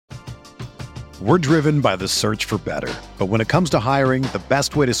We're driven by the search for better. But when it comes to hiring, the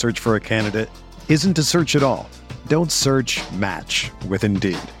best way to search for a candidate isn't to search at all. Don't search, match with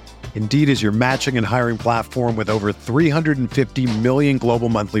Indeed. Indeed is your matching and hiring platform with over 350 million global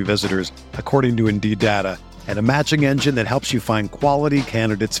monthly visitors, according to Indeed data, and a matching engine that helps you find quality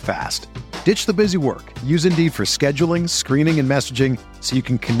candidates fast. Ditch the busy work. Use Indeed for scheduling, screening, and messaging so you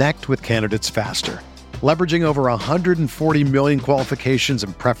can connect with candidates faster. Leveraging over 140 million qualifications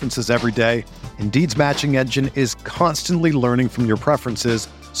and preferences every day, Indeed's matching engine is constantly learning from your preferences,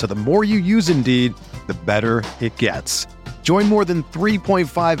 so the more you use Indeed, the better it gets. Join more than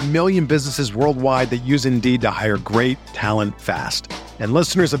 3.5 million businesses worldwide that use Indeed to hire great talent fast. And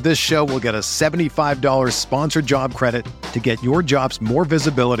listeners of this show will get a $75 sponsored job credit to get your jobs more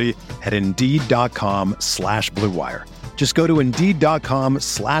visibility at Indeed.com/Blue Wire. Just go to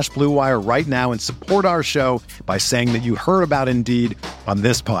Indeed.com/Blue Wire right now and support our show by saying that you heard about Indeed on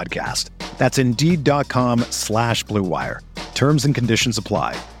this podcast. That's Indeed.com/Blue Wire. Terms and conditions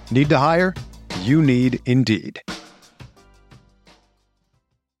apply. Need to hire? You need Indeed.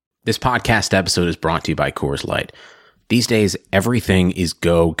 This podcast episode is brought to you by Coors Light. These days, everything is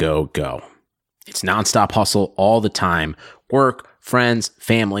go, go, go. It's nonstop hustle all the time. Work, friends,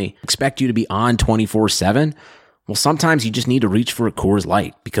 family expect you to be on 24/7. Well, sometimes you just need to reach for a Coors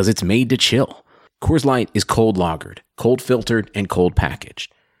Light because it's made to chill. Coors Light is cold lagered, cold filtered, and cold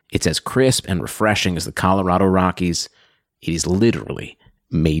packaged. It's as crisp and refreshing as the Colorado Rockies. It is literally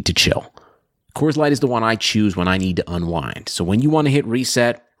made to chill. Coors Light is the one I choose when I need to unwind. So when you want to hit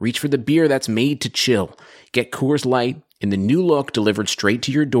reset, reach for the beer that's made to chill. Get Coors Light in the new look delivered straight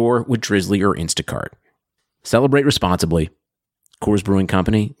to your door with Drizzly or Instacart. Celebrate responsibly. Coors Brewing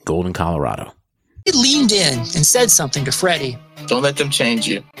Company, Golden, Colorado. He leaned in and said something to Freddie. Don't let them change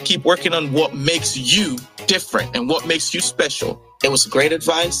you. Keep working on what makes you different and what makes you special. It was great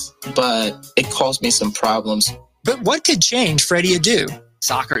advice, but it caused me some problems. But what could change Freddie Adu?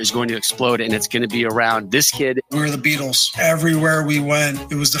 Soccer is going to explode, and it's going to be around this kid. We were the Beatles. Everywhere we went,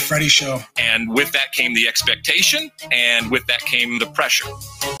 it was the Freddie Show. And with that came the expectation, and with that came the pressure.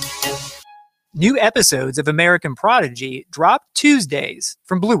 New episodes of American Prodigy drop Tuesdays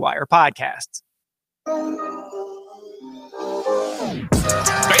from Blue Wire Podcasts.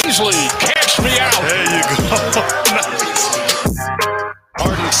 Baisley, catch me out. There you go. Nice.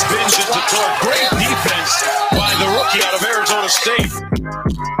 Harden spins it to Thor. Great defense by the rookie out of Arizona State.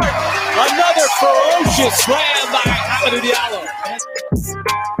 Another ferocious slam by Amadou Diallo.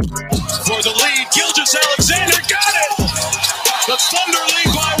 For the lead, Gilgeous-Alexander got it. The Thunder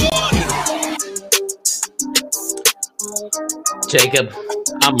lead by 1. Jacob,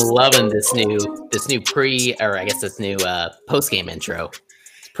 I'm loving this new post-game intro.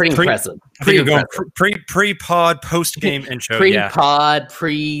 Pretty impressive. Pre-pod, post-game intro. Pre-pod,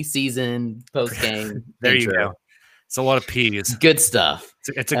 pre-season, post-game there intro. You go. It's a lot of P's. Good stuff.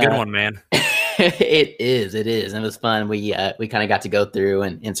 It's a good one, man. It is. It was fun. We kind of got to go through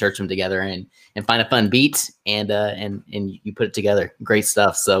and search them together and find a fun beat and you put it together. Great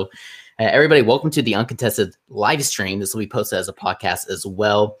stuff. So everybody, welcome to the Uncontested live stream. This will be posted as a podcast as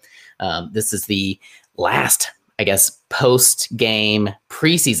well. This is the last, I guess, post-game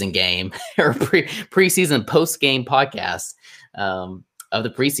preseason game or preseason post-game podcast of the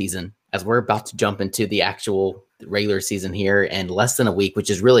preseason, as we're about to jump into the actual regular season here in less than a week, which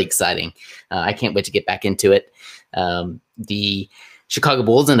is really exciting. I can't wait to get back into it. The Chicago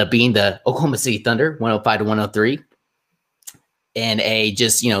Bulls end up being the Oklahoma City Thunder, 105-103. And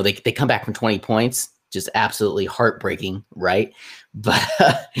they come back from 20 points, just absolutely heartbreaking, right? But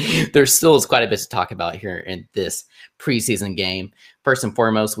there still is quite a bit to talk about here in this preseason game. First and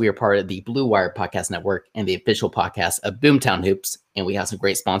foremost, we are part of the Blue Wire Podcast Network and the official podcast of Boomtown Hoops. And we have some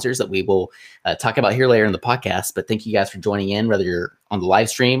great sponsors that we will talk about here later in the podcast. But thank you guys for joining in, whether you're on the live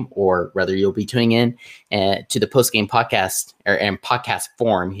stream or whether you'll be tuning in to the post-game podcast and podcast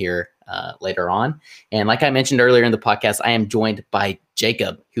form here later on. And like I mentioned earlier in the podcast, I am joined by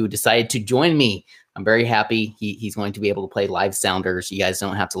Jacob, who decided to join me. I'm very happy. He's going to be able to play live sounders. You guys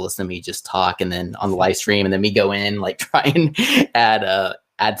don't have to listen to me just talk and then on the live stream and then me go in, like try and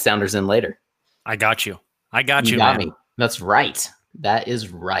add sounders in later. I got you. You got me. That's right. That is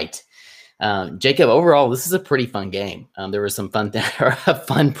right. Jacob, overall, this is a pretty fun game. There was some fun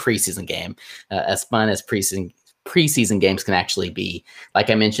preseason game, as fun as preseason games can actually be. Like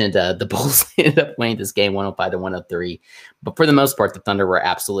I mentioned, the Bulls ended up winning this game 105-103. But for the most part, the Thunder were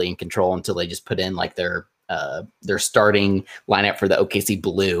absolutely in control until they just put in like their starting lineup for the OKC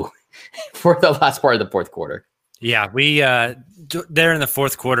Blue for the last part of the fourth quarter. Yeah, we there in the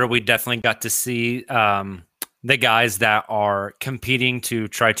fourth quarter, we definitely got to see the guys that are competing to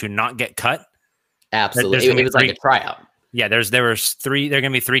try to not get cut Absolutely. It was like a tryout. Yeah, there were three. There are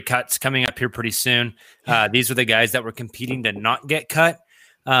going to be 3 cuts coming up here pretty soon. These were the guys that were competing to not get cut.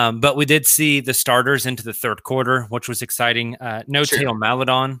 But we did see the starters into the third quarter, which was exciting. No Teo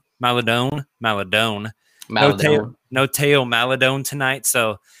Maladone. No Teo Maladone tonight.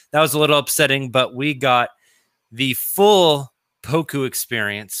 So that was a little upsetting, but we got the full Poku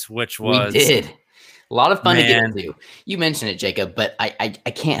experience, which was... We did. A lot of fun to get into. You mentioned it, Jacob, but I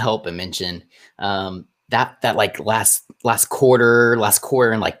can't help but mention that like last quarter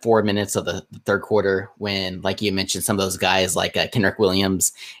and like 4 minutes of the third quarter when, like you mentioned, some of those guys like Kendrick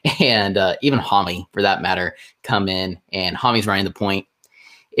Williams and even Hami, for that matter, come in, and Hami's running the point.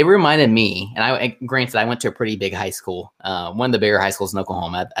 It reminded me, and granted, I went to a pretty big high school, one of the bigger high schools in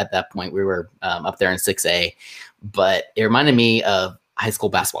Oklahoma. At that point, we were up there in 6A, but it reminded me of high school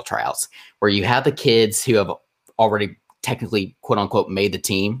basketball tryouts where you have the kids who have already technically, quote unquote, made the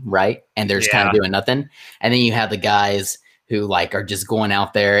team, right? And they're just kind of doing nothing. And then you have the guys who like are just going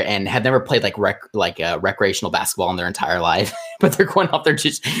out there and have never played like recreational basketball in their entire life, but they're going out there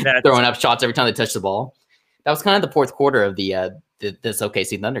just throwing up shots every time they touch the ball. That was kind of the fourth quarter of this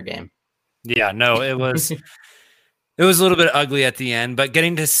OKC Thunder game. Yeah, no, it was a little bit ugly at the end, but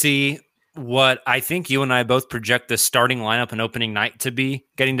getting to see what I think you and I both project the starting lineup and opening night to be,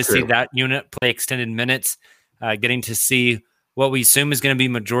 getting to see that unit play extended minutes, getting to see what we assume is going to be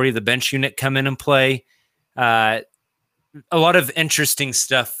majority of the bench unit come in and play. A lot of interesting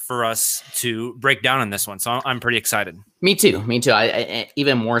stuff for us to break down in this one. So I'm pretty excited. Me too. I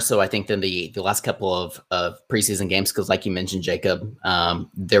even more so, I think, than the last couple of preseason games. Because like you mentioned, Jacob,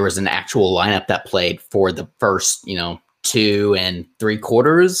 there was an actual lineup that played for the first, 2 and 3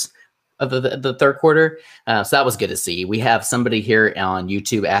 quarters of the third quarter. So that was good to see. We have somebody here on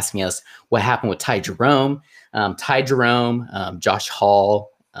YouTube asking us what happened with Ty Jerome. Josh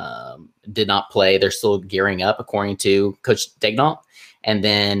Hall, did not play. They're still gearing up, according to Coach Daignault. And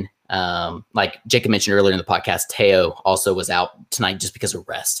then, like Jacob mentioned earlier in the podcast, Teo also was out tonight just because of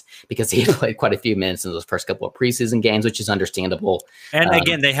rest, because he had played quite a few minutes in those first couple of preseason games, which is understandable. And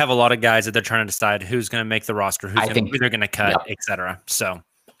again, they have a lot of guys that they're trying to decide who's going to make the roster, who they're going to cut, etc. So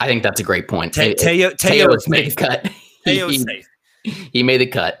I think that's a great point. Teo was made the cut. Teo's safe. He made the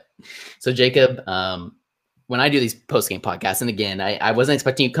cut. So Jacob, when I do these post-game podcasts, and again, I wasn't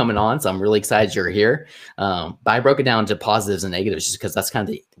expecting you coming on, so I'm really excited you're here. But I broke it down to positives and negatives just because that's kind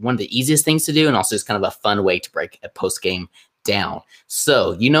of one of the easiest things to do, and also just kind of a fun way to break a post-game down.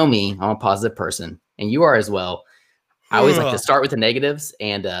 So you know me, I'm a positive person, and you are as well. I always like to start with the negatives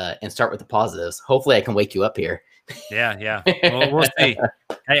and start with the positives. Hopefully I can wake you up here. Yeah. Well, we'll see.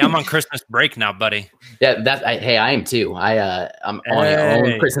 Hey, I'm on Christmas break now, buddy. Yeah, I am too. I'm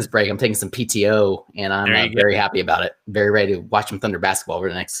on Christmas break. I'm taking some PTO, and I'm very happy about it. Very ready to watch some Thunder basketball over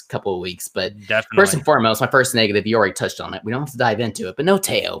the next couple of weeks. But first and foremost, my first negative, you already touched on it. We don't have to dive into it, but no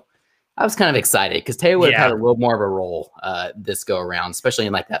Teo. I was kind of excited because Teo would have had a little more of a role this go around, especially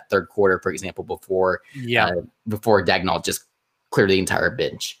in like that third quarter, for example, before Daignault just cleared the entire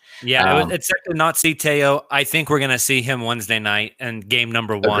bench. Yeah, it's sad to not see Teo. I think we're going to see him Wednesday night and game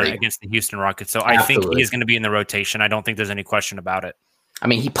number 1 against the Houston Rockets. So I think he is going to be in the rotation. I don't think there's any question about it. I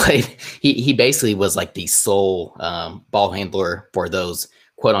mean, he basically was like the sole ball handler for those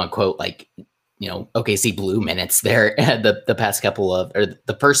quote unquote, like, OKC Blue minutes there at the past couple of, or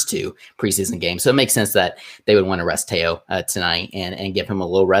the first 2 preseason games. So it makes sense that they would want to rest Teo tonight and give him a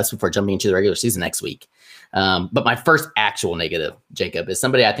little rest before jumping into the regular season next week. But my first actual negative, Jacob, is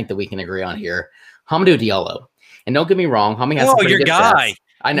somebody I think that we can agree on here, Hamidou Diallo. And don't get me wrong, Hamidou has some pretty good stats.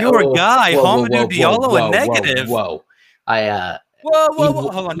 I know your guy, Hamidou Diallo, a negative. Whoa.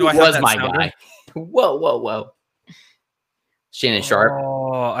 Hold on. Do I have that my guy? Whoa. Shannon Sharp.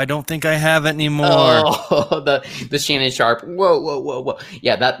 Oh, I don't think I have it anymore. Oh, the Shannon Sharp. Whoa.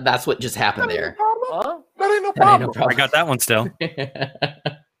 Yeah, that's what just happened there. That ain't no problem. I got that one still.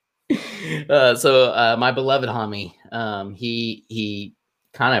 So my beloved Hami, he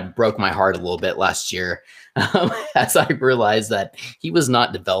kind of broke my heart a little bit last year as I realized that he was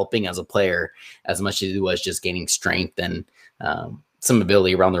not developing as a player as much as he was just gaining strength and some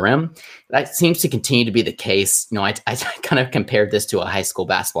ability around the rim. That seems to continue to be the case. I kind of compared this to a high school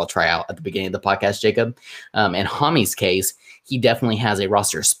basketball tryout at the beginning of the podcast, Jacob. In Hami's case, he definitely has a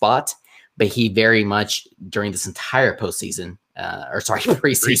roster spot, but he very much during this entire preseason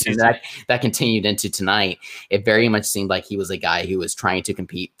that continued into tonight. It very much seemed like he was a guy who was trying to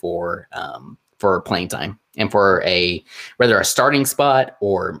compete for playing time and for whether a starting spot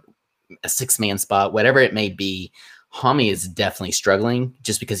or a 6-man spot, whatever it may be. Hami is definitely struggling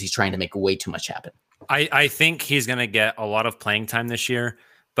just because he's trying to make way too much happen. I think he's going to get a lot of playing time this year,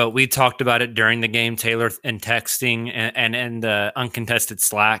 but we talked about it during the game, Taylor, and texting and the uncontested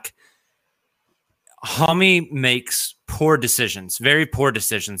Slack. Hami makes poor decisions, very poor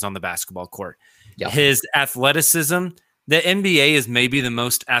decisions on the basketball court. Yep. His athleticism, the NBA is maybe the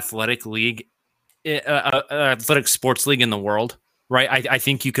most athletic league, athletic sports league in the world, right? I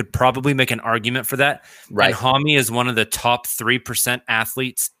think you could probably make an argument for that. Right. And Hami is one of the top 3%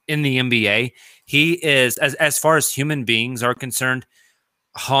 athletes in the NBA. He is, as far as human beings are concerned,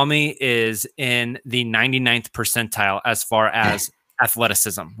 Hami is in the 99th percentile as far as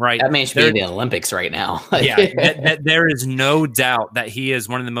athleticism, right? That man should be in the Olympics right now. There is no doubt that he is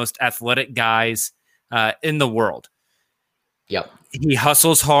one of the most athletic guys in the world. Yep. He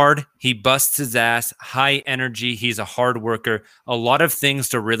hustles hard. He busts his ass. High energy. He's a hard worker. A lot of things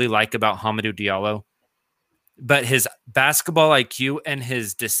to really like about Hamidou Diallo. But his basketball IQ and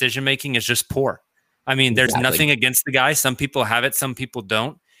his decision-making is just poor. I mean, there's nothing against the guy. Some people have it. Some people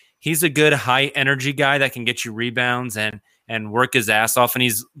don't. He's a good high-energy guy that can get you rebounds and work his ass off. And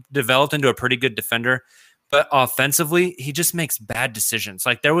he's developed into a pretty good defender. But offensively, he just makes bad decisions.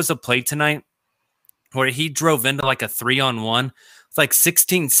 Like there was a play tonight where he drove into like a 3-on-1 with like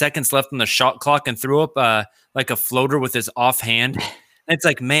 16 seconds left on the shot clock and threw up like a floater with his offhand. And it's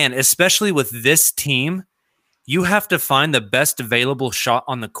like, man, especially with this team, you have to find the best available shot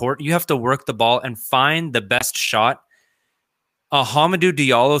on the court. You have to work the ball and find the best shot. A Hamidou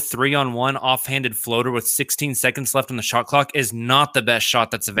Diallo 3-on-1 offhanded floater with 16 seconds left on the shot clock is not the best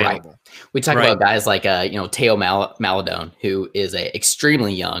shot that's available. Right. We talk about guys like Teo Maladone, who is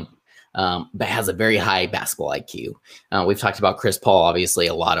extremely young, but has a very high basketball IQ. We've talked about Chris Paul, obviously,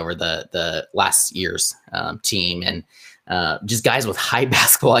 a lot over the last year's team, and just guys with high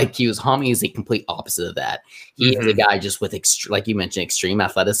basketball IQs. Hami is the complete opposite of that. He is a guy just with, like you mentioned, extreme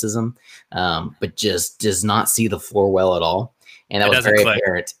athleticism, but just does not see the floor well at all. And that was very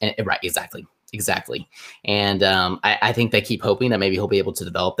apparent. Right, exactly. And I think they keep hoping that maybe he'll be able to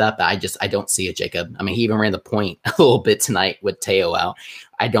develop that, but I don't see it, Jacob. I mean, he even ran the point a little bit tonight with Teo out.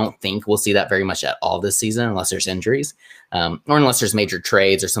 I don't think we'll see that very much at all this season unless there's injuries or unless there's major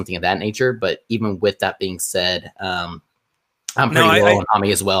trades or something of that nature. But even with that being said, I'm pretty low on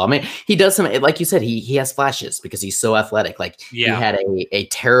Hami as well. I mean, he does some, like you said, he has flashes because he's so athletic. Like he had a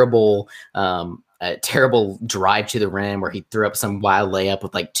terrible drive to the rim where he threw up some wild layup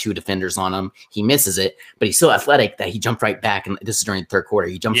with like two defenders on him. He misses it, but he's so athletic that he jumped right back. And this is during the third quarter.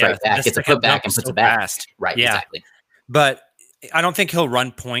 He jumps right back, gets a put back and puts it back. Fast. Right. Yeah. Exactly. But I don't think he'll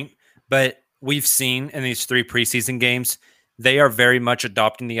run point, but we've seen in these 3 preseason games, they are very much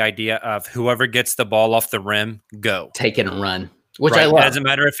adopting the idea of whoever gets the ball off the rim, go. Take it and run, which I love. It doesn't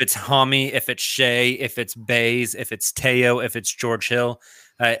matter if it's Hami, if it's Shea, if it's Bays, if it's Teo, if it's George Hill.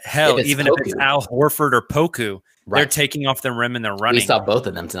 Hell, even Poku. If it's Al Horford or Poku, they're taking off the rim and they're running. We saw both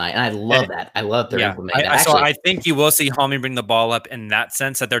of them tonight, and I love that. I love their implementation. I think you will see Hami bring the ball up in that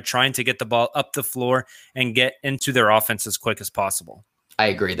sense, that they're trying to get the ball up the floor and get into their offense as quick as possible. I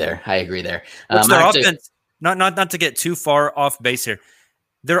agree there. Their offense, not to get too far off base here,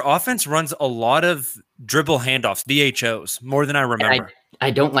 their offense runs a lot of dribble handoffs, DHOs, more than I remember. I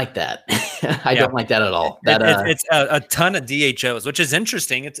don't like that. I don't like that at all. It's a ton of DHOs, which is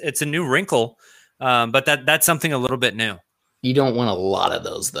interesting. It's a new wrinkle, but that's something a little bit new. You don't want a lot of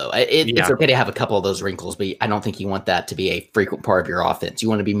those, though. It's okay to have a couple of those wrinkles, but I don't think you want that to be a frequent part of your offense. You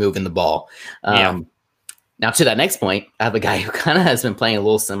want to be moving the ball. Now, to that next point, I have a guy who kind of has been playing a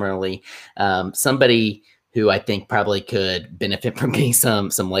little similarly. Somebody who I think probably could benefit from getting some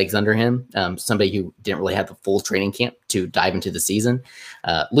legs under him. Somebody who didn't really have the full training camp to dive into the season.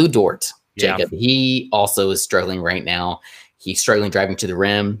 Lu Dort, Jacob. Yeah. He also is struggling right now. He's struggling driving to the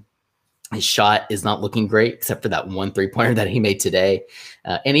rim. His shot is not looking great, except for that 1 3-pointer that he made today.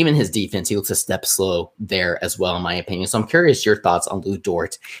 And even his defense, he looks a step slow there as well, in my opinion. So I'm curious your thoughts on Lu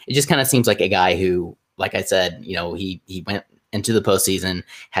Dort. It just kind of seems like a guy who, like I said, he went into the postseason,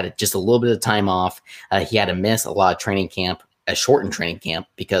 had just a little bit of time off. He had to miss a lot of training camp, a shortened training camp,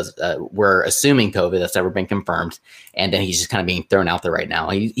 because we're assuming COVID, that's never been confirmed. And then he's just kind of being thrown out there right now.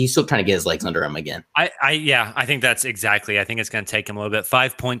 He's still trying to get his legs under him again. I think that's exactly. I think it's going to take him a little bit.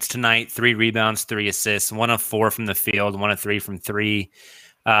 5 points tonight, 3 rebounds, 3 assists, 1 of 4 from the field, 1 of 3 from 3.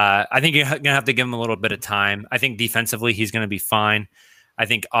 I think you're going to have to give him a little bit of time. I think defensively, he's going to be fine. I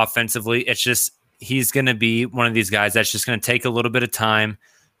think offensively, it's just, he's going to be one of these guys that's just going to take a little bit of time.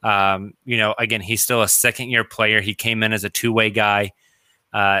 Again, he's still a second-year player. He came in as a two-way guy.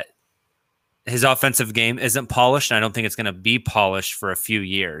 His offensive game isn't polished, and I don't think it's going to be polished for a few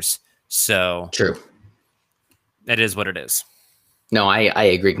years. So true. It is what it is. No, I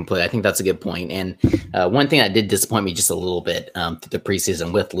agree completely. I think that's a good point. And one thing that did disappoint me just a little bit through the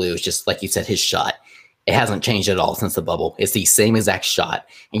preseason with Lou is just like you said, his shot. It hasn't changed at all since the bubble. It's the same exact shot.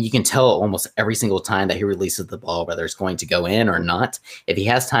 And you can tell almost every single time that he releases the ball, whether it's going to go in or not. If he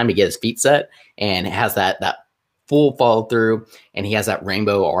has time to get his feet set and has that full follow through and he has that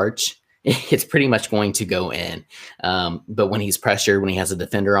rainbow arch, it's pretty much going to go in. But when he's pressured, when he has a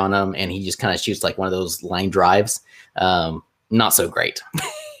defender on him and he just kind of shoots like one of those line drives, not so great.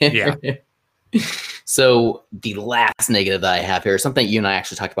 Yeah. So the last negative that I have here is something you and I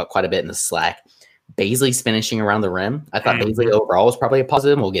actually talked about quite a bit in the Slack. Bazley's finishing around the rim. I thought Bazley overall was probably a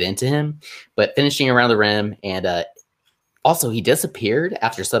positive. We'll get into him, but finishing around the rim, and also he disappeared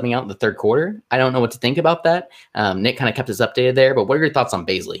after subbing out in the third quarter. I don't know what to think about that. Nick kind of kept us updated there, but what are your thoughts on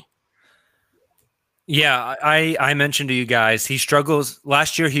Bazley? Yeah, I mentioned to you guys, he struggles.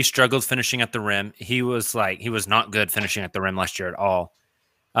 Last year, he struggled finishing at the rim. He was not good finishing at the rim last year at all.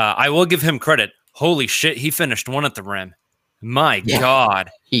 I will give him credit. Holy shit, he finished one at the rim. My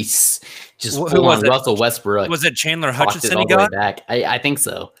God. He's just full on Russell Westbrook. Was it Chandler Hutchinson he got? Back. I think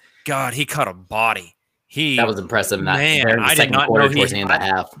so. God, he caught a body. That was impressive. Man, I did not know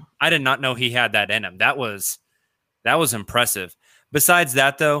I did not know he had that in him. That was impressive. Besides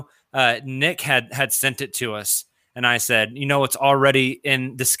that, though, Nick had sent it to us, and I said, it's already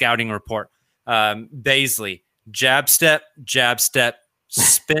in the scouting report. Bazley, jab step,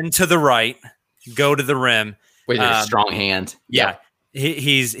 spin to the right, go to the rim. With a strong hand. Yeah.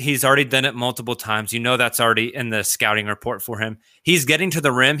 He's already done it multiple times. That's already in the scouting report for him. He's getting to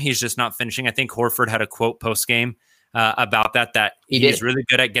the rim. He's just not finishing. I think Horford had a quote post-game about that he's really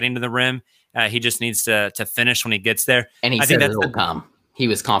good at getting to the rim. He just needs to finish when he gets there. And he said it'll come. He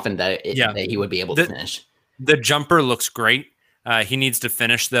was confident that he would be able to finish. The jumper looks great. He needs to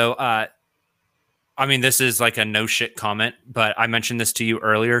finish, though. This is like a no shit comment, but I mentioned this to you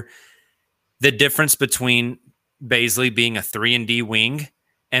earlier. The difference between Bazley being a 3-and-D wing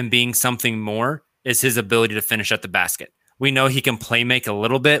and being something more is his ability to finish at the basket. We know he can play make a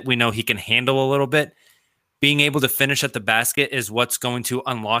little bit. We know he can handle a little bit. Being able to finish at the basket is what's going to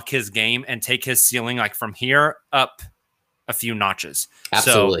unlock his game and take his ceiling like from here up a few notches.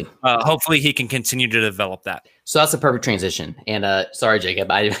 Absolutely. So hopefully he can continue to develop that. So that's a perfect transition. And sorry, Jacob,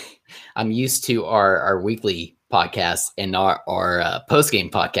 I'm used to our weekly podcast and our post-game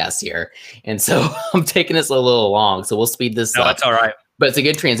podcast here. And so I'm taking this a little long. So we'll speed this up. That's all right. But it's a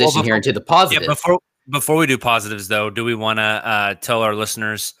good transition here into the positive. Yeah, before we do positives, though, do we want to tell our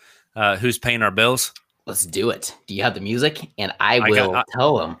listeners who's paying our bills? Let's do it. Do you have the music? And I will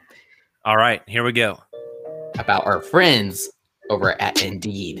tell them. All right, here we go. About our friends over at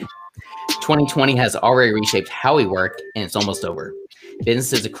Indeed. 2020 has already reshaped how we work, and it's almost over.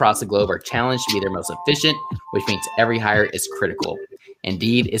 Businesses across the globe are challenged to be their most efficient, which means every hire is critical.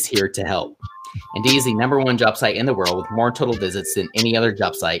 Indeed is here to help. Indeed is the #1 job site in the world with more total visits than any other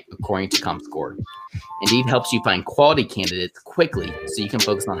job site, according to ComScore. Indeed helps you find quality candidates quickly so you can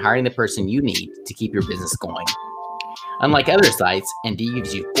focus on hiring the person you need to keep your business going. Unlike other sites, Indeed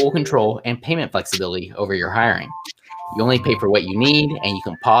gives you full control and payment flexibility over your hiring. You only pay for what you need, and you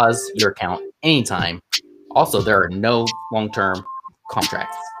can pause your account anytime. Also, there are no long-term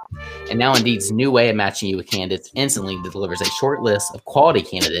contracts. And now Indeed's new way of matching you with candidates instantly delivers a short list of quality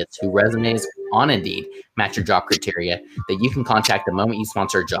candidates whose resumes on Indeed match your job criteria that you can contact the moment you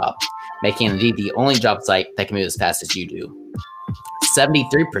sponsor a job, making Indeed the only job site that can move as fast as you do.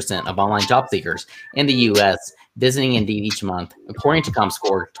 73% of online job seekers in the U.S. visiting Indeed each month, according to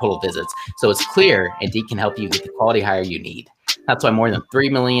ComScore total visits. So it's clear Indeed can help you get the quality hire you need. That's why more than 3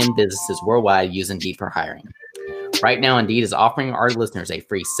 million businesses worldwide use Indeed for hiring. Right now, Indeed is offering our listeners a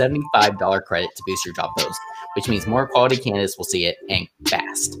free $75 credit to boost your job post, which means more quality candidates will see it and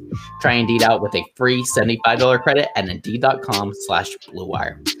fast. Try Indeed out with a free $75 credit at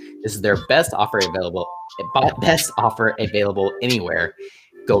Indeed.com/BlueWire. This is their best offer available anywhere.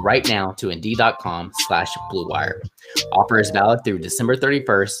 Go right now to Indeed.com/BlueWire. Offer is valid through December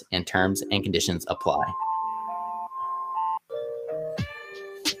 31st, and terms and conditions apply.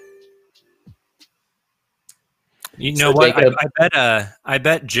 You know what? I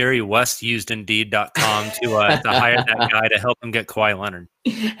bet Jerry West used Indeed.com to hire that guy to help him get Kawhi Leonard.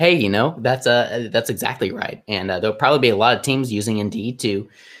 Hey, that's exactly right. And there'll probably be a lot of teams using Indeed to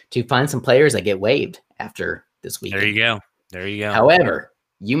find some players that get waived after this week. There you go. However,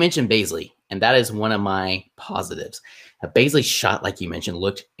 you mentioned Bazley, And that is one of my positives. Baisley's shot, like you mentioned,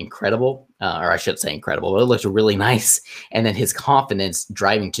 looked incredible, or I should say incredible, but it looked really nice. And then his confidence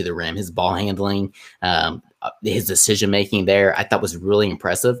driving to the rim, his ball handling, his decision-making there, I thought was really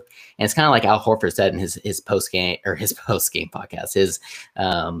impressive. And it's kind of like Al Horford said in his post-game podcast,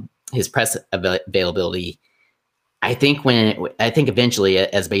 his press availability. I think eventually,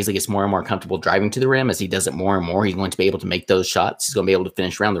 as Bazley gets more and more comfortable driving to the rim, as he does it more and more, he's going to be able to make those shots. He's going to be able to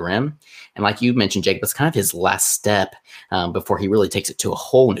finish around the rim. And like you mentioned, Jacob, it's kind of his last step before he really takes it to a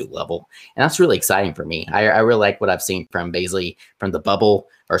whole new level. And that's really exciting for me. I really like what I've seen from Bazley from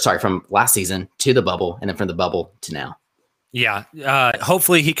from last season to the bubble, and then from the bubble to now. Yeah,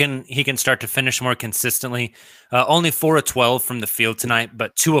 hopefully he can start to finish more consistently. Only 4 of 12 from the field tonight,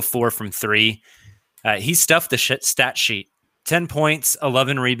 but 2 of 4 from 3. He stuffed the stat sheet. 10 points,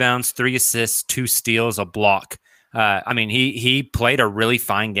 11 rebounds, 3 assists, 2 steals, a block. He played a really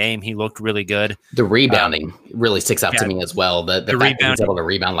fine game. He looked really good. The rebounding really sticks out to me as well. The fact that he's able to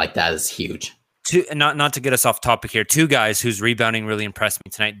rebound like that is huge. Not to get us off topic here, 2 guys whose rebounding really impressed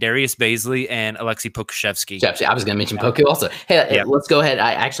me tonight: Darius Bazley and Alexei Pokusevski. I was going to mention Poku also. Hey, let's go ahead.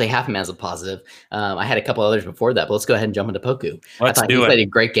 I actually have him as a positive. I had a couple others before that, but let's go ahead and jump into Poku. I thought he played a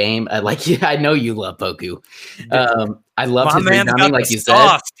great game. I know you love Poku. I love his rebounding, like you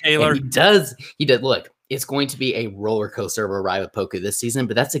said. Taylor. He does. Look, it's going to be a roller coaster of a ride with Poku this season,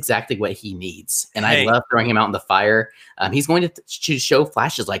 but that's exactly what he needs. And I love throwing him out in the fire. He's going to show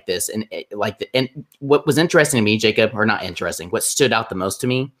flashes like this. And what was interesting to me, Jacob, or not interesting, what stood out the most to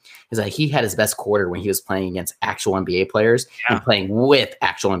me is that he had his best quarter when he was playing against actual NBA players and playing with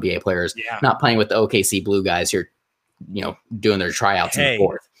actual NBA players, not playing with the OKC Blue guys who are, doing their tryouts in the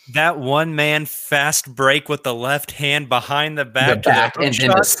fourth. That one-man fast break with the left hand behind the back, and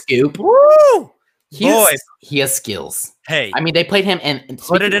then the scoop. Woo! He has skills. Hey, they played him and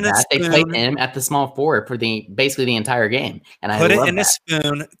put it in a spoon. They played him at the small forward for basically the entire game. And put it in a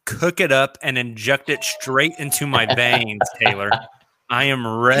spoon, cook it up, and inject it straight into my veins, Taylor. I am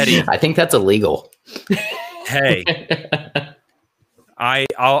ready. I think that's illegal. Hey,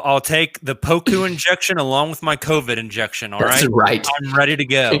 I'll take the Poku injection along with my COVID injection. All that's right. I'm ready to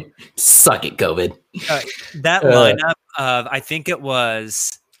go. Suck it, COVID. That lineup of I think it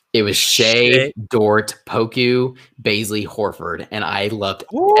was Shea, Dort, Poku, Bazley, Horford, and I loved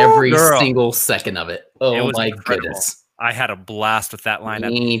every single second of it. Oh my goodness. I had a blast with that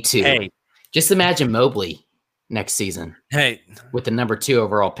lineup. Me too. Hey, just imagine Mobley next season. Hey, with the number 2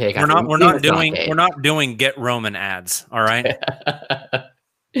 overall pick. We're not doing get Roman ads. All right.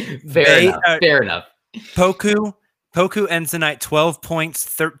 Fair enough. Poku ends the night 12 points,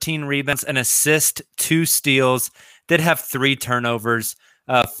 13 rebounds, an assist, 2 steals. Did have 3 turnovers.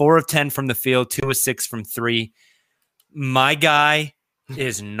 4 of 10 from the field, 2 of 6 from 3. My guy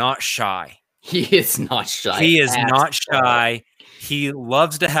is not shy. He is not shy. He is not shy. He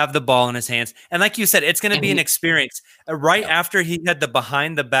loves to have the ball in his hands. And like you said, it's going to be an experience. Right after he had the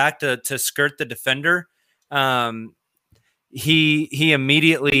behind the back to skirt the defender, he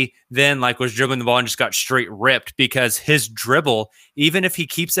immediately then was dribbling the ball and just got straight ripped because his dribble, even if he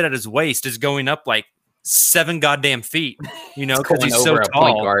keeps it at his waist, is going up 7 goddamn feet, because he's so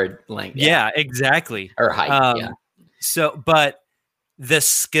tall. Point guard length. Yeah, exactly. Or height. But the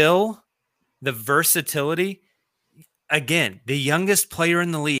skill, the versatility, again, the youngest player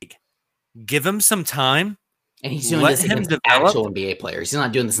in the league. Give him some time. And he's doing this against actual NBA players. He's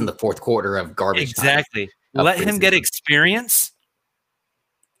not doing this in the fourth quarter of garbage time. Exactly. Let him get experience.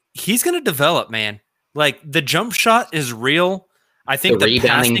 He's going to develop, man. The jump shot is real. I think the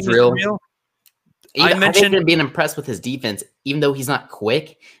rebounding is real. I mentioned being impressed with his defense, even though he's not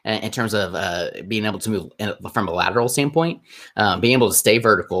quick in terms of being able to move from a lateral standpoint, being able to stay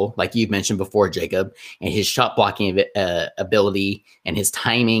vertical, like you've mentioned before, Jacob, and his shot blocking ability and his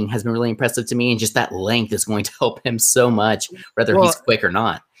timing has been really impressive to me. And just that length is going to help him so much, whether he's quick or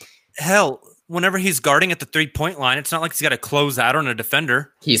not. Hell, whenever he's guarding at the 3-point line, it's not like he's got to close out on a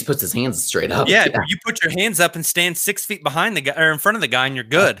defender. He just puts his hands straight up. Yeah, you put your hands up and stand 6 feet behind the guy or in front of the guy, and you're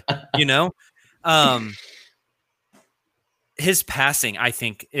good. His passing, I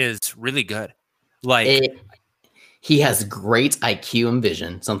think, is really good. He has great IQ and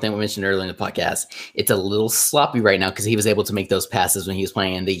vision, something we mentioned earlier in the podcast. It's a little sloppy right now because he was able to make those passes when he was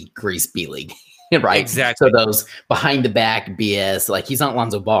playing in the Greece B League. Right? Exactly. So those behind the back BS, he's not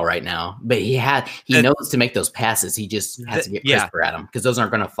Lonzo Ball right now, but he knows to make those passes. He just has to get crisper at them because those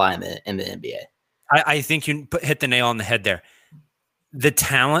aren't going to fly in the NBA. I think you hit the nail on the head there. The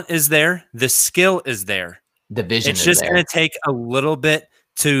talent is there. The skill is there. The vision is there. It's just going to take a little bit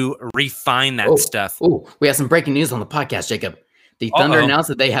to refine that stuff. Oh, we have some breaking news on the podcast, Jacob. The Thunder announced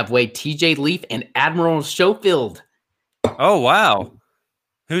that they have waived TJ Leaf and Admiral Schofield. Oh, wow.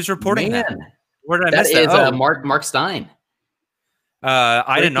 Who's reporting that? Where did I miss that? That is Mark Stein.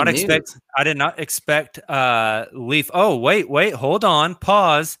 I did not expect Leaf. Oh, wait, hold on.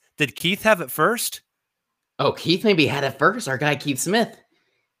 Pause. Did Keith have it first? Oh, Keith maybe had it first. Our guy Keith Smith.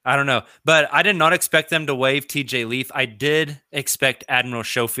 I don't know, but I did not expect them to waive TJ Leaf. I did expect Admiral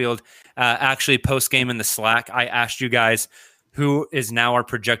Schofield. Actually, post game in the Slack, I asked you guys who is now our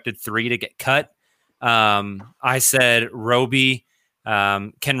projected 3 to get cut. I said Roby,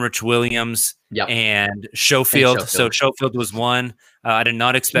 Kenrich Williams, and Schofield. So Schofield was one. I did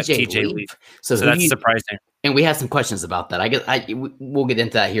not expect TJ Leaf. So that's surprising. And we had some questions about that. I guess we'll get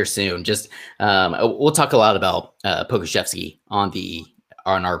into that here soon. Just we'll talk a lot about Pokusevski on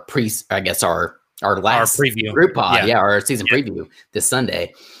our last preview group pod. Yeah, our season preview this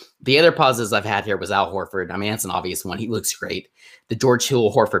Sunday. The other positives I've had here was Al Horford. I mean, that's an obvious one. He looks great. The George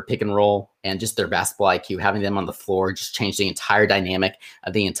Hill Horford pick and roll and just their basketball IQ, having them on the floor, just changed the entire dynamic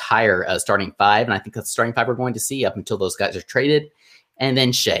of the entire starting 5. And I think that's the starting 5 we're going to see up until those guys are traded. And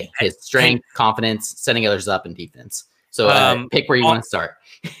then Shea, his strength, confidence, setting others up in defense. So pick where you want to start.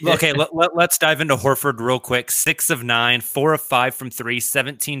 Okay, let's dive into Horford real quick. 6 of 9, 4 of 5 from 3,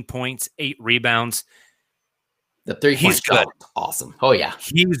 17 points, 8 rebounds. The 3-point shot was awesome. Oh, yeah.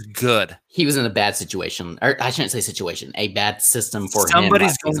 He's good. He was in a bad situation. Or I shouldn't say situation. A bad system for him.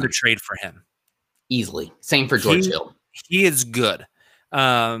 Somebody's going to trade for him. Easily. Same for George Hill. He is good.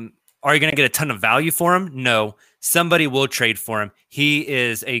 Are you going to get a ton of value for him? No. Somebody will trade for him. He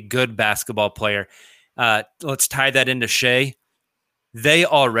is a good basketball player. Let's tie that into Shea. They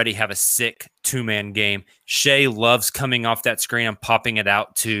already have a sick 2-man game. Shea loves coming off that screen and popping it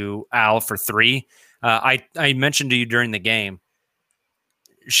out to Al for 3. I mentioned to you during the game,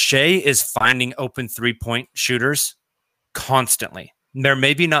 Shea is finding open 3-point shooters constantly. They're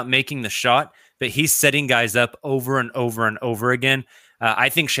maybe not making the shot, but he's setting guys up over and over and over again. I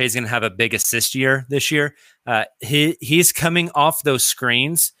think Shea's going to have a big assist year this year. He's coming off those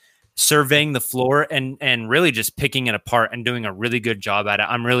screens, surveying the floor, and really just picking it apart and doing a really good job at it.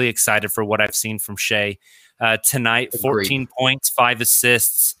 I'm really excited for what I've seen from Shea tonight. 14 points, 5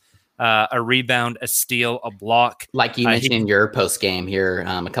 assists. A rebound, a steal, a block. Like you mentioned in your post game here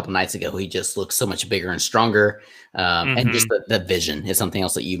a couple nights ago, he just looks so much bigger and stronger. And just the vision is something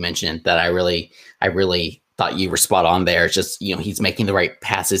else that you mentioned that I really thought you were spot on there. It's just, he's making the right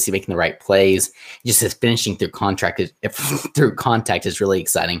passes, he's making the right plays. Just his finishing through contact is really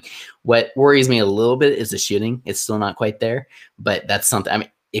exciting. What worries me a little bit is the shooting. It's still not quite there, but that's something. I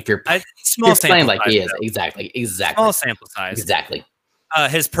mean, if you're playing like he is, exactly. Small sample size. Exactly.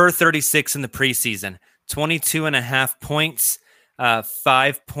 His per 36 in the preseason, 22.5 points,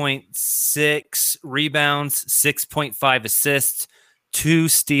 5.6 rebounds, 6.5 assists, 2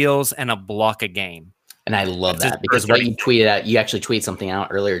 steals, and a block a game. And I love that because what you tweeted out, you actually tweeted something out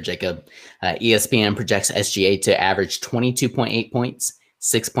earlier, Jacob. ESPN projects SGA to average 22.8 points,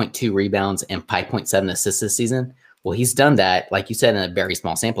 6.2 rebounds, and 5.7 assists this season. Well, he's done that, like you said, in a very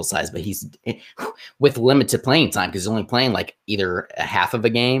small sample size, but he's with limited playing time because he's only playing like either a half of a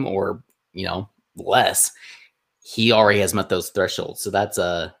game or, less. He already has met those thresholds. So that's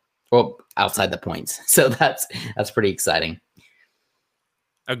outside the points. So that's pretty exciting.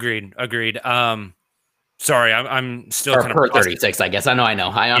 Agreed. Sorry, I'm still kind of per 36. I guess I'm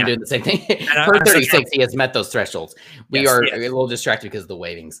doing the same thing. Per 36, he has met those thresholds. We are a little distracted because of the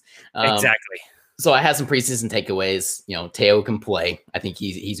waivings. Exactly. So I had some preseason takeaways. Teo can play. I think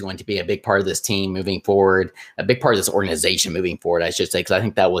he's going to be a big part of this team moving forward, a big part of this organization moving forward, I should say, because I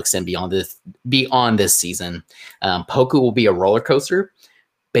think that will extend beyond this season. Poku will be a roller coaster,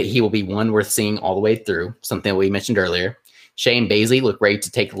 but he will be one worth seeing all the way through, something we mentioned earlier. Shea and Bazley look ready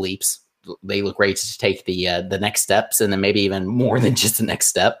to take leaps. They look ready to take the next steps, and then maybe even more than just the next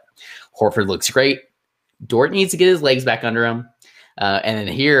step. Horford looks great. Dort needs to get his legs back under him. And then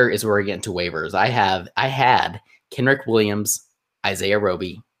here is where we get into waivers. I had Kenrich Williams, Isaiah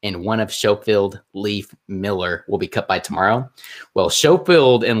Roby, and one of Schofield, Leaf, Miller will be cut by tomorrow. Well,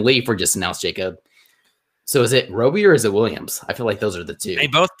 Schofield and Leaf were just announced, Jacob. So is it Roby or is it Williams? I feel like those are the two. They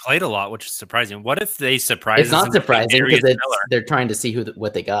both played a lot, which is surprising. What if they surprise? It's not surprising because they're trying to see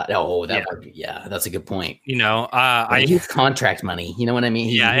what they got. Oh, that's a good point. I use contract money. You know what I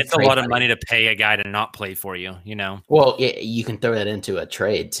mean? It's a lot of money to pay a guy to not play for you. Well, you can throw that into a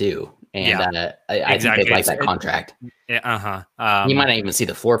trade too, and I think they like that contract. You might not even see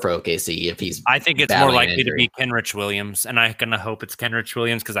the floor for OKC if he's. I think it's more likely to be Kenrich Williams, and I'm gonna hope it's Kenrich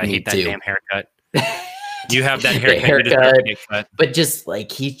Williams because I hate that damn haircut. You have that haircut. You deserve to get cut. But just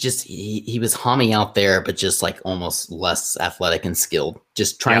like he was humming out there, but just like almost less athletic and skilled,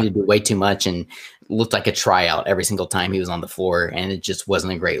 just trying to do way too much and looked like a tryout every single time he was on the floor, and it just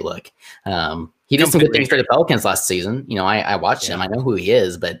wasn't a great look. He did some good things for the Pelicans last season. You know, I watched him. I know who he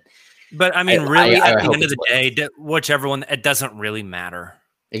is, but I mean, really, at the end of the day, whichever one, it doesn't really matter.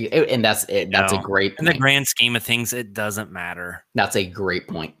 And that's it. That's a great point. In the grand scheme of things, it doesn't matter. That's a great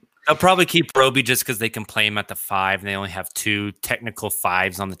point. They'll probably keep Roby just because they can play him at the 5, and they only have 2 technical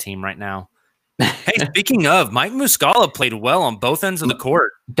 5s on the team right now. Hey, speaking of, Mike Muscala played well on both ends of the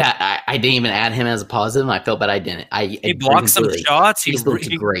court. That I didn't even add him as a positive. I felt bad I didn't. He blocked some shots. He looked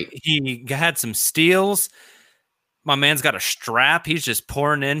great. He had some steals. My man's got a strap. He's just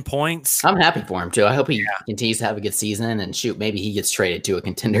pouring in points. I'm happy for him too. I hope he continues to have a good season and maybe he gets traded to a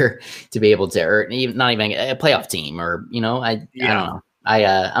contender to be able to, or not even a playoff team, or I don't know.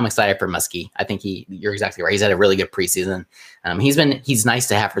 I'm excited for Muskie. I think you're exactly right. He's had a really good preseason. He's nice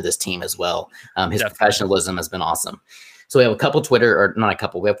to have for this team as well. His professionalism has been awesome. So we have a couple Twitter, or not a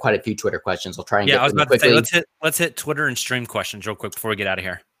couple. We have quite a few Twitter questions. We'll try and get I was them about quickly. to say, let's hit Twitter and stream questions real quick before we get out of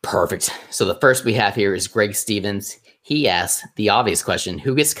here. Perfect. So the first we have here is Greg Stevens. He asks the obvious question: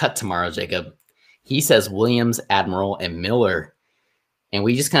 who gets cut tomorrow, Jacob? He says Williams, Admiral, and Miller. And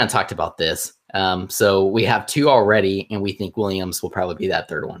we just kind of talked about this. So we have 2 already, and we think Williams will probably be that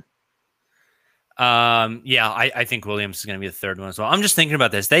third one. I think Williams is going to be the third one as well. I'm just thinking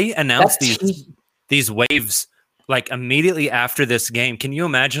about this. They announced these waves like immediately after this game. Can you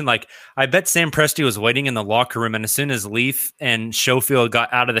imagine? Like, I bet Sam Presti was waiting in the locker room, and as soon as Leaf and Schofield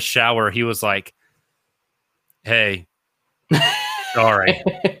got out of the shower, he was like, "Hey, sorry,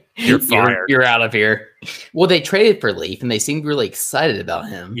 you're fired. You're out of here." Well, they traded for Leaf, and they seemed really excited about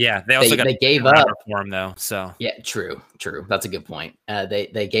him. Yeah, they also they gave up for him though. So yeah, true. That's a good point.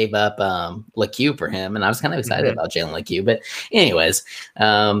 They gave up LeCue for him, and I was kind of excited about Jalen LeCue. But anyways,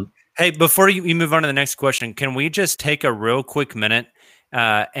 hey, before you move on to the next question, can we just take a real quick minute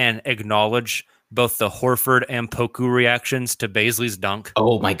and acknowledge both the Horford and Poku reactions to Baisley's dunk?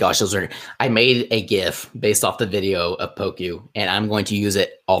 Oh my gosh, I made a GIF based off the video of Poku, and I'm going to use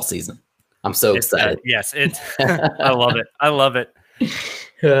it all season. I'm so excited. I love it. I love it.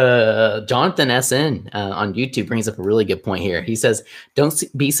 Jonathan SN on YouTube brings up a really good point here. He says, don't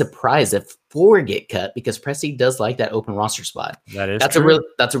be surprised if 4 get cut, because Presti does like that open roster spot. That's true.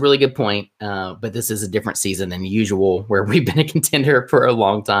 That's a really good point. But this is a different season than usual, where we've been a contender for a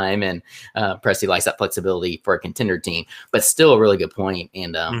long time, and Presti likes that flexibility for a contender team. But still a really good point,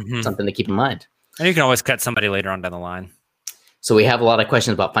 and something to keep in mind. And you can always cut somebody later on down the line. So we have a lot of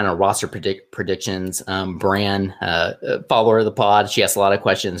questions about final roster predictions. Bran, follower of the pod, she asked a lot of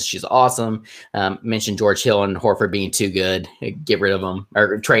questions. She's awesome. Mentioned George Hill and Horford being too good. Get rid of them,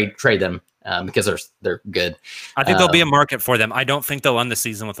 or trade them because they're good. I think there'll be a market for them. I don't think they'll end the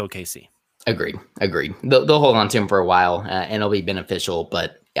season with OKC. Agreed. They'll hold on to him for a while, and it'll be beneficial.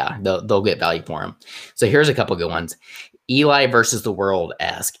 But yeah, they'll get value for him. So here's a couple good ones. Eli versus the world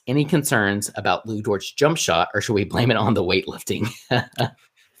ask, any concerns about Lou Dort's jump shot, or should we blame it on the weightlifting?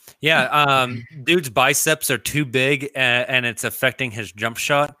 Dude's biceps are too big, and it's affecting his jump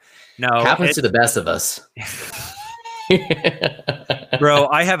shot. No, happens to the best of us. Bro,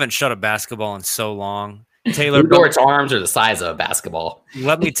 I haven't shot a basketball in so long. Taylor, Lou Dort's arms are the size of a basketball.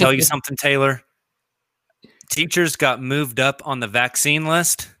 Let me tell you something, Taylor. Teachers got moved up on the vaccine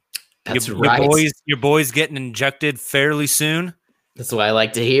list. That's right. Your boy's getting injected fairly soon. That's what I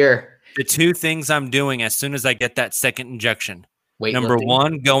like to hear. The 2 things I'm doing as soon as I get that second injection. Number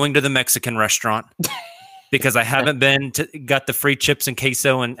 1, going to the Mexican restaurant because I haven't got the free chips and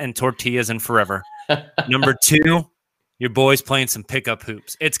queso and tortillas in forever. Number 2, your boy's playing some pickup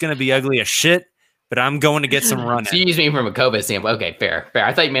hoops. It's going to be ugly as shit, but I'm going to get some running. So you use me from a COVID standpoint. Okay, fair.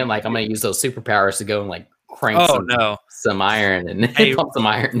 I thought you meant like I'm going to use those superpowers to go and like crank some iron and pump some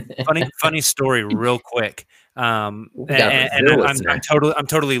iron. funny story real quick. I'm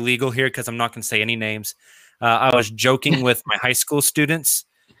totally legal here because I'm not going to say any names. I was joking with my high school students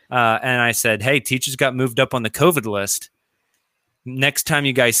and I said, hey, teachers got moved up on the COVID list. Next time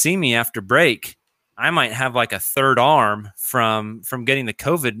you guys see me after break, I might have like a third arm from getting the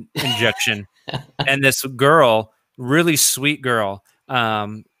COVID injection. And this girl, really sweet girl,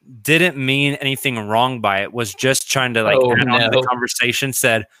 didn't mean anything wrong by it, was just trying to add on to the conversation,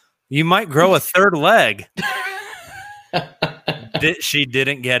 said, you might grow a third leg. She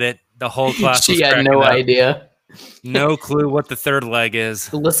didn't get it. The whole class she had no idea. No clue what the third leg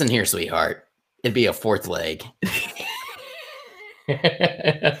is. Listen here, sweetheart. It'd be a fourth leg.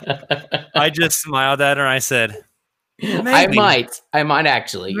 I just smiled at her and I said, maybe. I might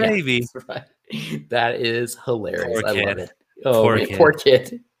actually. Maybe. Yeah. That is hilarious. Poor I kid. love it. Oh, Poor man, kid. poor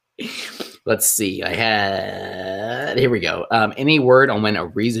kid. Let's see. Here we go. Any word on when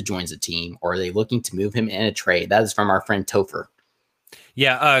Ariza joins the team, or are they looking to move him in a trade? That is from our friend Topher.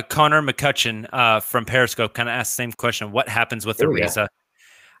 Yeah, Connor McCutcheon from Periscope kind of asked the same question. What happens with There we go. Ariza?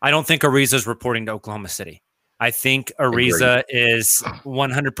 I don't think Ariza is reporting to Oklahoma City. I think Ariza is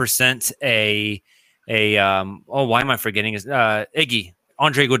 100% why am I forgetting his Iggy,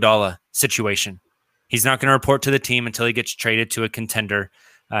 Andre Iguodala situation. He's not going to report to the team until he gets traded to a contender.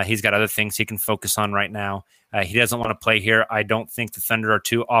 He's got other things he can focus on right now. He doesn't want to play here. I don't think the Thunder are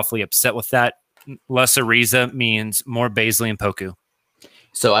too awfully upset with that. Less Ariza means more Baisley and Poku.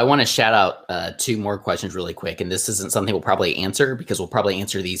 So I want to shout out 2 more questions really quick. And this isn't something we'll probably answer because we'll probably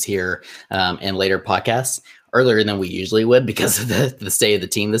answer these here in later podcasts earlier than we usually would because of the state of the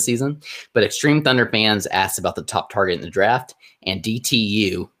team this season. But Extreme Thunder fans asked about the top target in the draft, and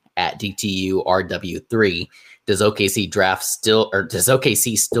DTU at DTURW3. Does OKC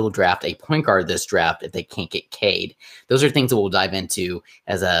still draft a point guard this draft if they can't get Cade? Those are things that we'll dive into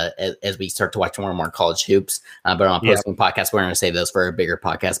as we start to watch more and more college hoops. But on a posting podcast, we're going to save those for a bigger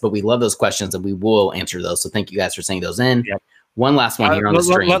podcast. But we love those questions and we will answer those. So thank you guys for sending those in. Yep. One last one here on the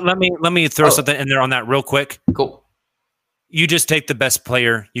stream. Let me throw something in there on that real quick. Cool. You just take the best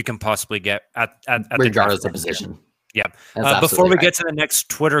player you can possibly get at regardless of position. Yeah. Before we get to the next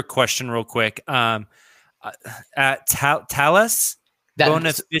Twitter question, real quick, at Talas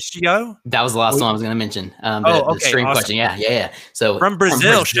Bonificio. That was the last one I was going to mention. The stream awesome. Question. Yeah. So from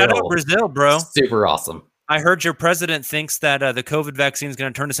Brazil, shout out Brazil, bro. Super awesome. I heard your president thinks that the COVID vaccine is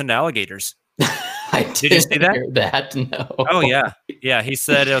going to turn us into alligators. Did you see that? Hear that? No. Oh yeah. He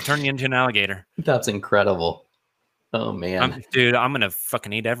said it'll turn you into an alligator. That's incredible. Oh man, dude, I'm gonna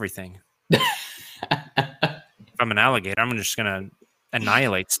fucking eat everything. If I'm an alligator, I'm just gonna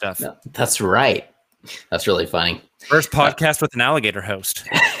annihilate stuff. No, that's right. That's really funny. First podcast with an alligator host.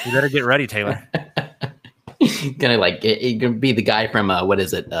 You better get ready, Taylor. Gonna be the guy from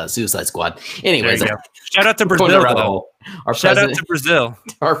Suicide Squad. Anyways, shout out to Brazil. Shout out to Brazil.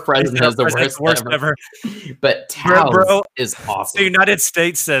 Our president is the worst ever. But Tao is awesome. The United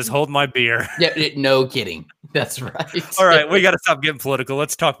States says, "Hold my beer." Yeah, no kidding. That's right. All right, we got to stop getting political.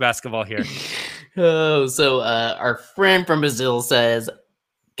 Let's talk basketball here. So our friend from Brazil says,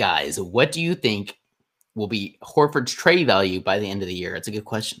 "Guys, what do you think will be Horford's trade value by the end of the year?" It's a good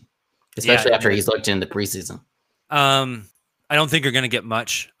question. Especially after he's looked in the preseason. I don't think you're going to get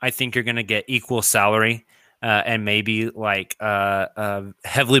much. I think you're going to get equal salary and maybe like a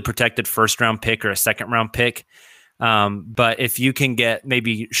heavily protected first-round pick or a second-round pick. But if you can get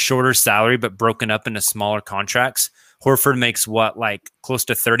maybe shorter salary but broken up into smaller contracts, Horford makes close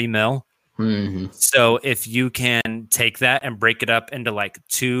to 30 mil. Mm-hmm. So if you can take that and break it up into like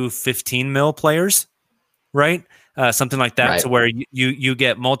 2 15 mil players, right? Something like that, to where you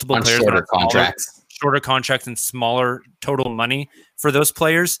get multiple on players shorter contracts and smaller total money for those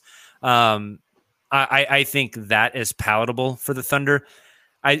players. I think that is palatable for the Thunder.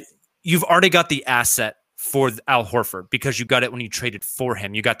 You've already got the asset for Al Horford because you got it when you traded for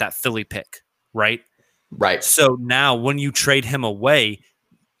him. You got that Philly pick, right? Right. So now when you trade him away,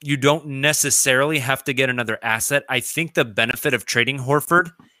 you don't necessarily have to get another asset. I think the benefit of trading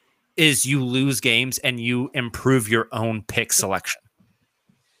Horford is you lose games and you improve your own pick selection.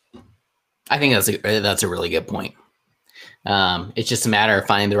 I think that's a really good point. It's just a matter of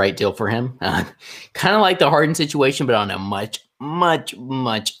finding the right deal for him. Kind of like the Harden situation, but on a much, much,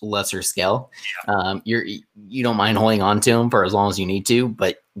 much lesser scale. You don't mind holding on to him for as long as you need to,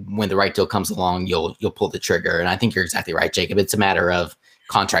 but when the right deal comes along, you'll pull the trigger. And I think you're exactly right, Jacob. It's a matter of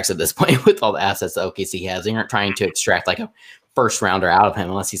contracts at this point with all the assets that OKC has. They aren't trying to extract like a first rounder out of him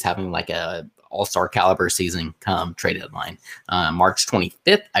unless he's having like a all-star caliber season come trade deadline. March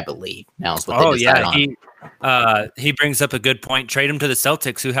 25th, I believe. Now is what they decided on. He brings up a good point. Trade him to the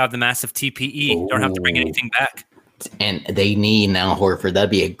Celtics, who have the massive TPE. Ooh. Don't have to bring anything back. And they need now Horford. That'd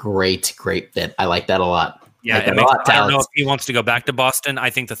be a great fit. I like that a lot. Yeah, I don't know if he wants to go back to Boston. I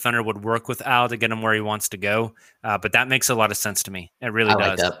think the Thunder would work with Al to get him where he wants to go. But that makes a lot of sense to me. It really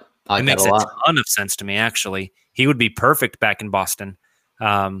does. It makes a ton of sense to me, actually. He would be perfect back in Boston.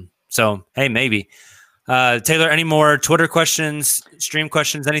 So, hey, maybe. Taylor, any more Twitter questions, stream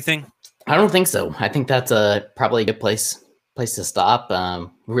questions, anything? I don't think so. I think that's probably a good place to stop.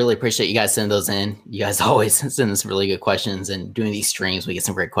 Really appreciate you guys sending those in. You guys always send us really good questions, and doing these streams, we get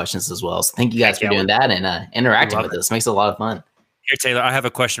some great questions as well. So thank you guys for doing that and interacting with us. Makes it a lot of fun. Here, Taylor, I have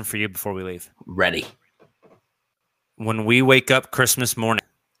a question for you before we leave. Ready. When we wake up Christmas morning,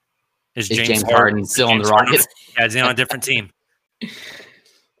 is James Harden still on the Rockets? Yeah, is he on a different team?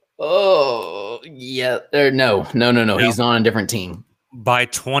 Oh, yeah. No. He's on a different team. By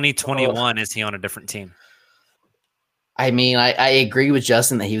 2021, is he on a different team? I mean, I agree with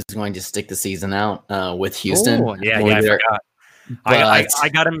Justin that he was going to stick the season out with Houston. Oh, yeah, I forgot. I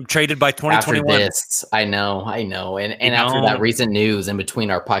got him traded by 2021. After this, I know. And after that recent news in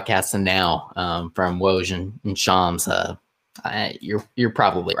between our podcast and now from Woj and Shams, you're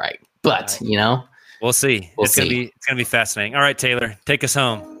probably right. But, we'll see. It's gonna be fascinating. All right, Taylor, take us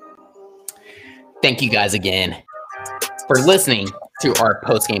home. Thank you guys again for listening to our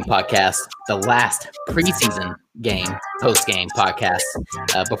post-game podcast, the last preseason game post-game podcast.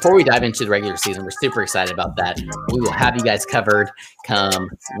 Before we dive into the regular season, we're super excited about that. We will have you guys covered come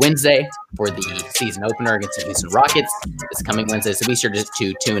Wednesday for the season opener against the Houston Rockets this coming Wednesday. So be sure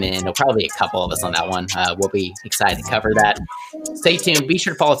to tune in. There'll probably be a couple of us on that one. We'll be excited to cover that. Stay tuned. Be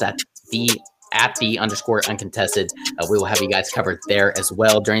sure to follow us at @the_uncontested. We will have you guys covered there as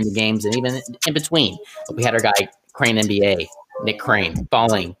well during the games and even in between. We had our guy Crane NBA, Nick Crane,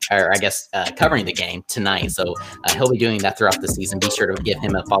 covering the game tonight. So he'll be doing that throughout the season. Be sure to give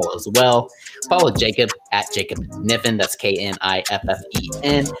him a follow as well. Follow Jacob at Jacob Niffen. That's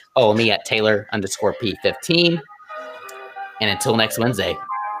KNIFFEN. Follow me at Taylor_P15. And until next Wednesday,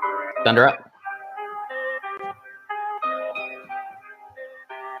 Thunder up.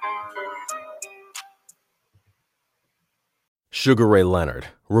 Sugar Ray Leonard,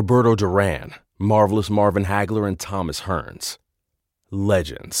 Roberto Duran, Marvelous Marvin Hagler, and Thomas Hearns.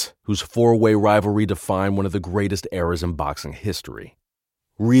 Legends, whose four-way rivalry defined one of the greatest eras in boxing history.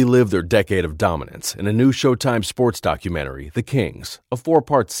 Relive their decade of dominance in a new Showtime sports documentary, The Kings, a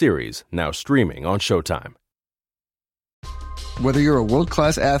 4-part series now streaming on Showtime. Whether you're a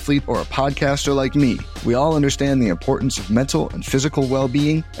world-class athlete or a podcaster like me, we all understand the importance of mental and physical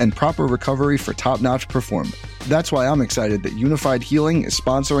well-being and proper recovery for top-notch performance. That's why I'm excited that Unified Healing is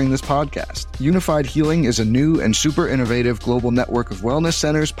sponsoring this podcast. Unified Healing is a new and super innovative global network of wellness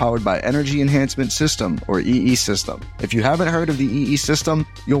centers powered by Energy Enhancement System, or EE System. If you haven't heard of the EE System,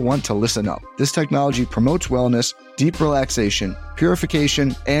 you'll want to listen up. This technology promotes wellness, deep relaxation,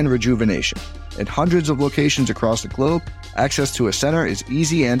 purification, and rejuvenation. At hundreds of locations across the globe, access to a center is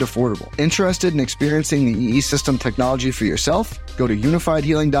easy and affordable. Interested in experiencing the EE System technology for yourself? Go to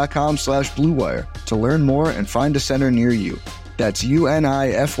unifydhealing.com/bluewire to learn more and find a center near you. That's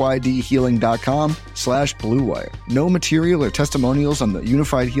unifydhealing.com/bluewire. No material or testimonials on the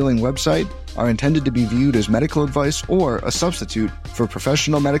Unified Healing website are intended to be viewed as medical advice or a substitute for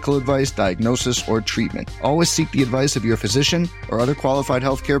professional medical advice, diagnosis, or treatment. Always seek the advice of your physician or other qualified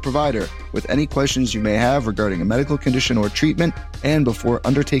healthcare provider with any questions you may have regarding a medical condition or treatment and before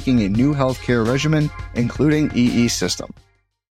undertaking a new healthcare regimen, including EE System.